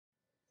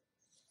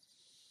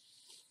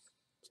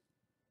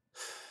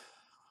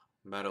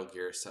Metal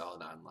Gear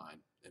Solid Online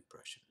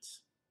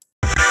impressions.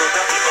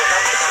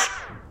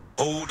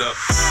 Hold up.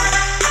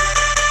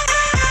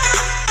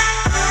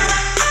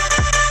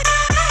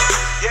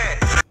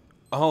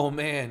 Oh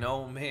man,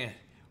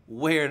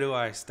 where do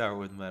I start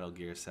with Metal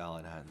Gear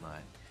Solid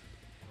Online?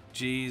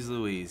 Jeez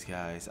Louise,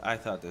 guys, I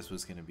thought this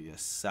was going to be a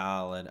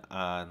solid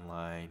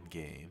online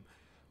game,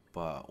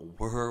 but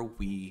were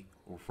we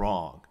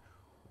wrong?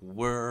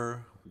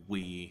 Were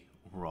we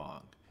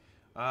wrong?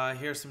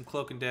 Here's some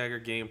Cloak and Dagger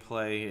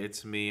gameplay.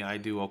 It's me. I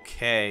do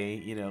okay.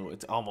 You know,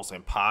 it's almost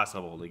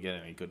impossible to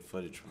get any good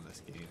footage from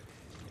this game.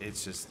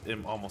 It's just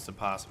almost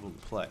impossible to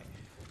play.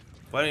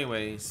 But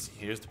anyways,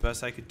 here's the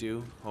best I could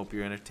do. Hope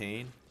you're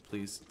entertained.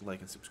 Please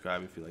like and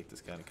subscribe if you like this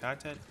kind of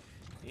content.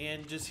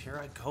 And just here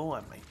I go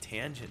on my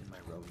tangent, my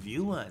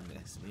review on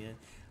this, man.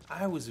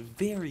 I was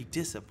very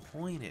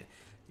disappointed.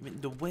 I mean,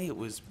 the way it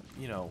was,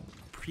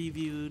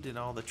 previewed and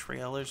all the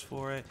trailers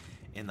for it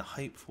and the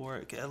hype for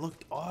it, it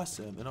looked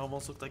awesome. It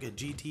almost looked like a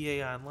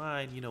GTA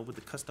Online, with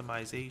the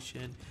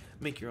customization,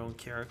 make your own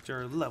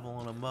character,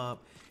 leveling them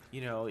up,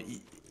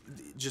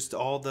 just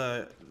all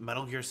the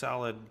Metal Gear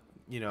Solid,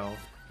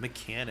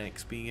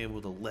 mechanics, being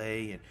able to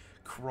lay and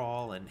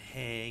crawl and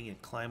hang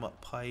and climb up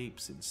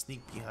pipes and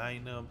sneak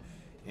behind them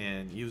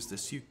and use the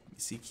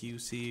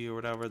CQC or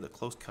whatever, the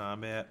close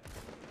combat.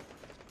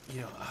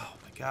 Oh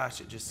my gosh,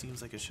 it just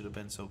seems like it should have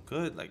been so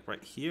good. Like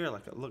right here,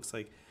 like it looks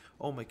like,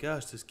 oh my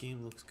gosh, this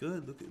game looks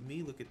good. Look at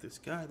me, look at this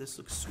guy, this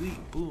looks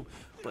sweet, boom.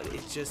 But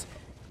it's just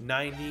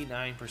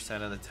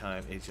 99% of the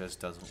time, it just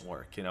doesn't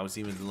work. And I was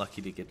even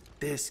lucky to get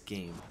this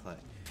gameplay.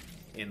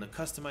 And the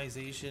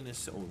customization is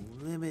so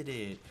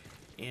limited.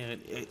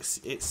 And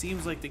it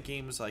seems like the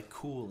game is like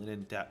cool and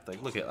in depth.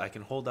 Like look at, I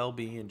can hold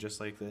LB and just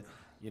like the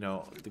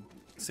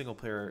single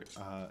player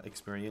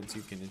experience,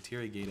 you can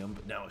interrogate them,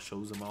 but now it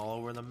shows them all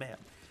over the map.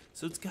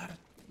 So it's got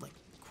like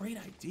great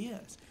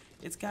ideas.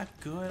 It's got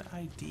good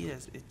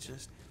ideas. It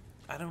just,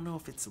 I don't know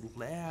if it's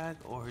lag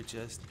or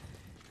just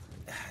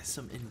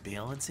some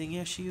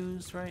imbalancing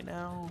issues right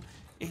now.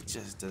 It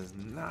just does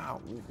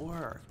not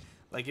work.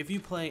 Like if you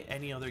play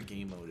any other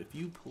game mode, if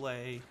you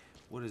play,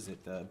 what is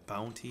it, the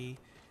Bounty,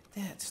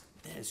 that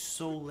is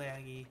so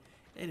laggy.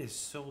 It is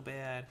so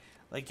bad.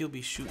 Like you'll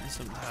be shooting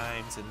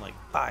sometimes and like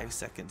 5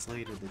 seconds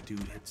later the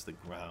dude hits the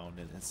ground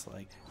and it's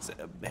like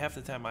half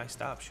the time I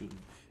stop shooting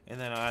and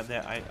then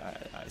I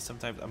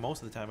sometimes,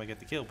 most of the time I get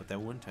the kill, but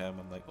that one time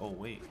I'm like, oh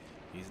wait,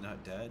 he's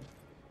not dead.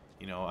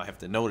 I have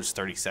to notice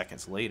 30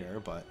 seconds later,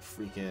 but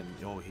freaking,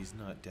 oh, he's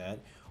not dead.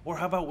 Or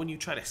how about when you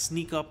try to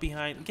sneak up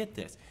behind, get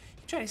this,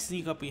 you try to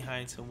sneak up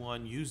behind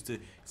someone, use the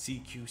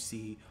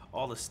CQC,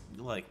 all this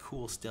like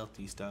cool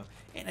stealthy stuff,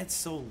 and it's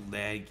so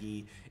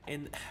laggy,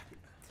 and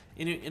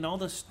all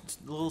the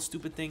little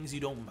stupid things you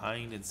don't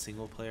mind in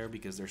single player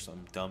because there's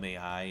some dumb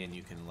AI and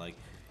you can like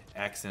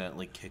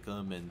accidentally kick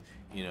them and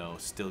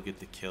still get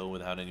the kill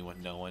without anyone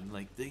knowing.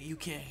 Like you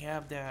can't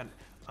have that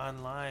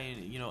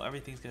online.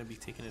 Everything's gonna be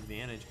taken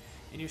advantage,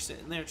 and you're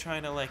sitting there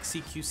trying to like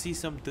CQC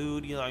some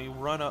dude. You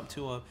run up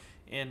to him,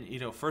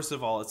 and first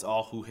of all, it's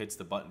all who hits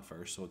the button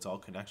first, so it's all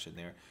connection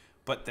there.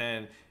 But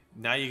then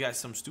now you got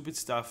some stupid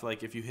stuff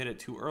like if you hit it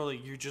too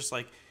early,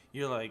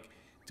 you're like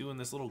doing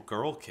this little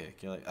girl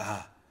kick. You're like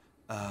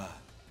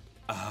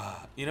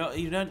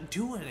you're not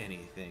doing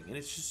anything, and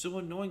it's just so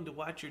annoying to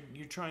watch.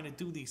 You're trying to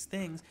do these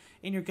things,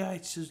 and your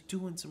guy's just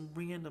doing some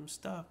random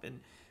stuff, and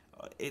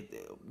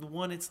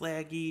one, it's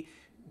laggy.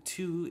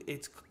 Two,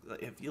 it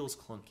feels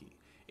clunky.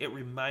 It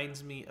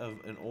reminds me of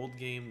an old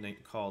game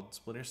called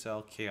Splinter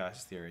Cell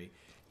Chaos Theory,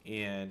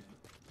 and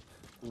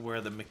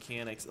where the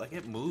mechanics, like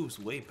it moves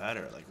way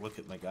better. Like look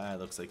at my guy,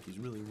 looks like he's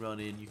really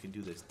running. You can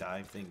do this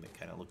dive thing that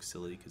kind of looks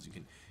silly because you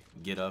can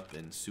get up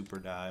and super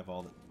dive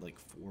all like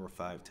 4 or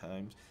 5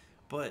 times.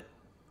 But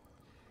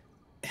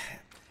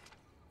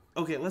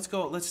okay, let's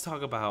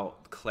talk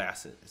about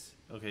classes.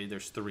 Okay,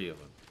 there's 3 of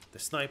them. The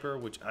sniper,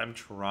 which I'm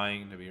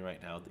trying to be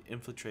right now. The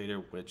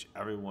infiltrator, which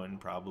everyone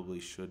probably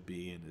should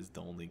be and is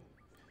the only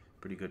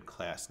pretty good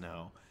class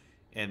now.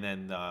 And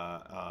then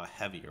the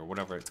heavy, or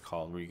whatever it's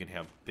called, where you can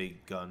have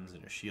big guns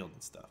and a shield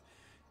and stuff.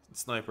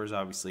 Snipers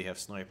obviously have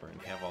sniper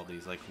and have all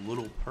these like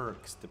little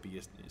perks to be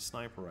a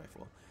sniper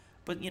rifle.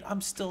 But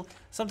I'm still,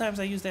 sometimes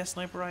I use that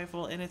sniper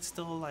rifle and it's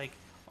still like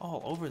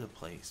all over the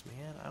place,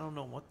 man. I don't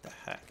know what the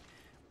heck.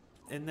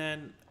 And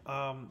then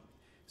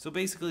so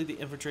basically the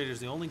infiltrator is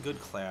the only good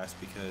class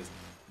because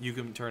you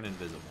can turn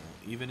invisible.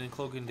 Even in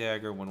Cloak and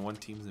Dagger, when one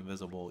team's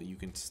invisible, you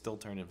can still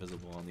turn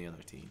invisible on the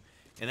other team.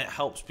 And that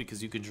helps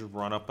because you can just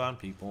run up on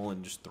people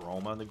and just throw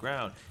them on the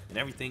ground. And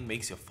everything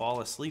makes you fall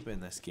asleep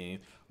in this game,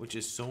 which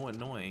is so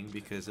annoying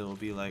because it'll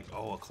be like,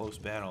 oh, a close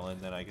battle, and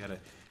then I gotta...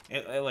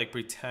 It like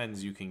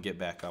pretends you can get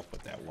back up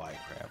with that Y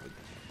crap.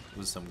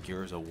 With some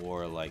Gears of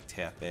War like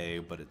tap A,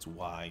 but it's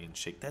Y and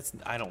shake.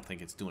 I don't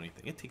think it's doing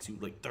anything. It takes you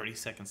like 30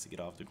 seconds to get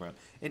off the ground,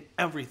 and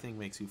everything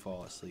makes you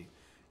fall asleep.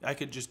 I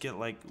could just get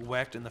like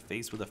whacked in the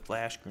face with a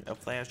flash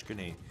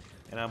grenade,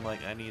 and I'm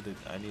like, I need to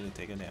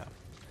take a nap.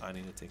 I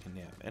need to take a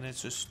nap, and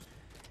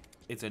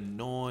it's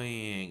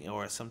annoying.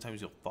 Or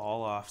sometimes you'll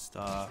fall off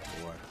stuff,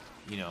 or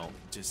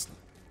just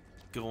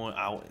going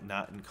out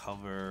not in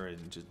cover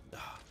and just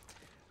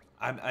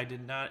I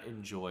did not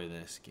enjoy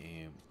this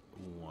game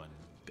one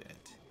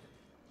bit.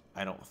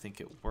 I don't think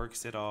it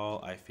works at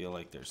all. I feel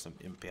like there's some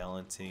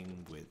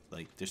imbalancing with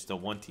like there's the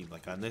one team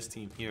like on this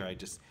team here.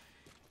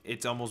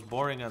 It's almost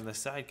boring on the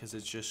side because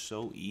it's just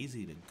so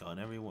easy to gun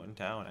everyone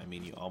down. I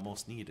mean, you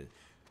almost need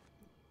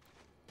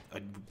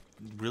a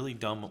really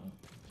dumb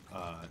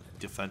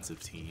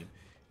defensive team,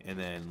 and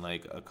then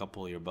like a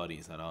couple of your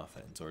buddies on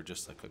offense, or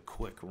just like a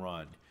quick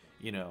run.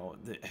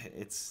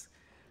 It's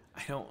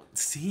I don't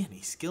see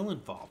any skill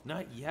involved,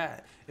 not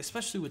yet.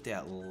 Especially with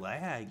that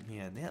lag,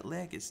 man. That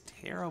lag is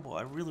terrible.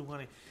 I really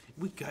want to.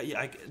 We got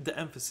the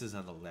emphasis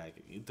on the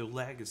lag. The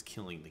lag is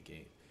killing the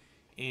game,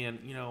 and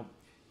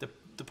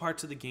the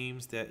parts of the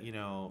games that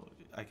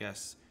I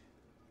guess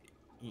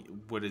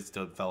what is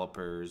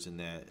developers and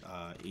that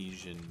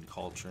Asian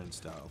culture and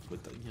stuff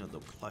with the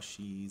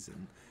plushies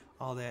and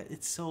all that.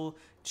 It's so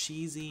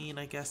cheesy, and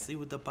I guess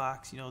with the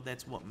box,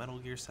 that's what Metal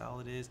Gear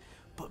Solid is.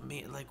 But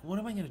man, like, what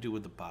am I gonna do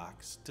with the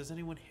box? Does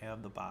anyone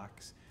have the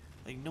box?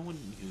 Like, no one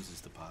uses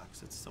the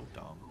box. It's so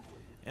dumb.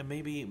 And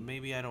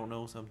maybe I don't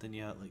know something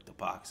yet. Like, the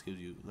box gives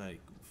you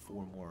like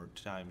 4 more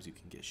times you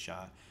can get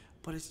shot.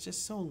 But it's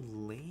just so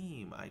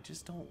lame. I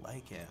just don't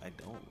like it. I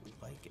don't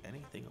like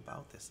anything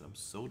about this. I'm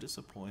so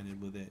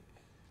disappointed with it.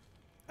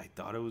 I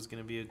thought it was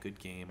gonna be a good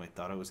game. I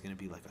thought it was gonna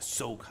be like a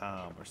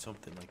SOCOM or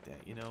something like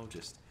that.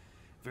 Just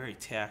very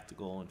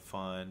tactical and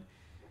fun.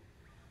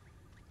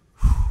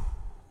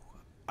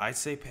 I'd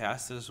say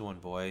pass this one,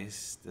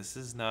 boys. This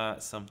is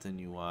not something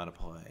you want to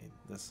play.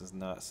 This is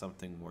not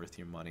something worth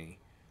your money.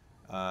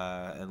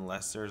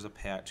 Unless there's a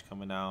patch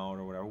coming out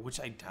or whatever, which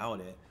I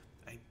doubt it.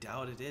 I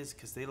doubt it is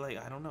because they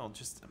I don't know.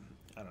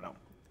 I don't know.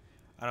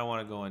 I don't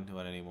want to go into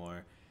it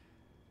anymore.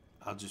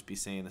 I'll just be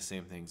saying the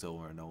same things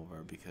over and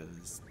over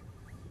because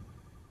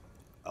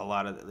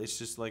it's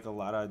just like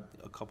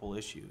a couple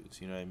issues.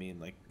 You know what I mean?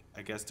 Like,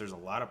 I guess there's a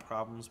lot of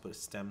problems, but it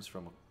stems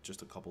from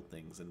just a couple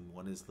things, and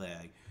one is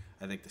lag.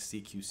 I think the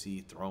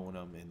CQC throwing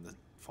them and the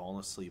falling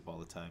asleep all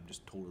the time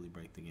just totally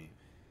break the game.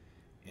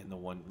 And the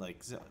one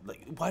like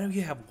why do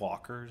you have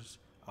walkers?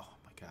 Oh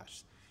my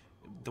gosh,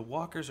 the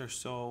walkers are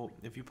so.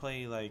 If you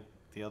play like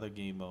the other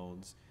game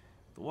modes,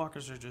 the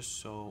walkers are just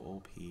so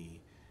OP.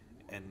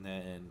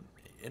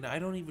 And I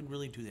don't even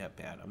really do that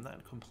bad. I'm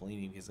not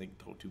complaining because I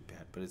don't do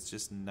bad, but it's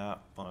just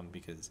not fun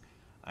because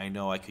I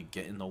know I could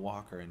get in the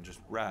walker and just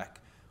wreck.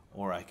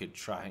 Or I could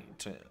try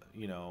to,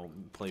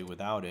 play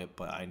without it,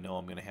 but I know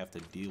I'm going to have to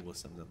deal with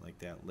something like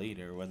that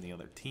later when the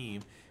other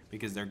team,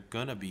 because they're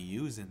going to be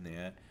using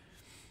that.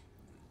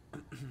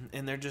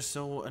 And they're just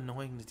so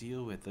annoying to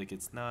deal with. Like,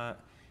 it's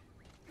not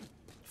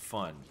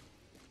fun.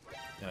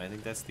 And I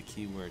think that's the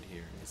key word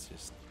here.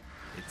 It's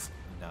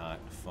not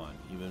fun.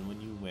 Even when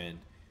you win,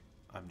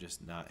 I'm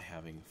just not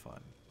having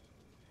fun.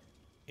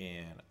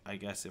 And I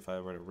guess if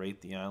I were to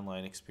rate the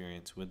online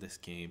experience with this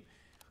game,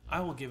 I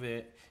will give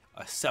it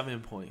a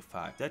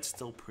 7.5. That's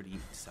still pretty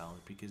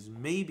solid because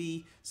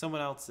maybe someone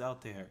else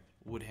out there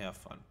would have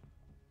fun.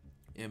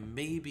 And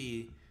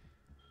maybe,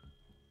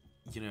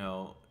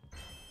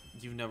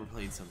 you've never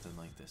played something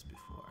like this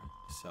before.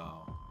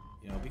 So,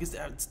 because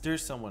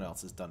there's someone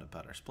else that's done it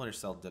better. Splinter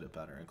Cell did it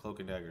better, and Cloak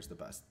and Dagger is the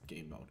best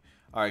game mode.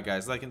 All right,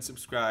 guys, like and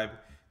subscribe.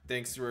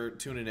 Thanks for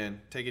tuning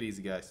in. Take it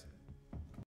easy, guys.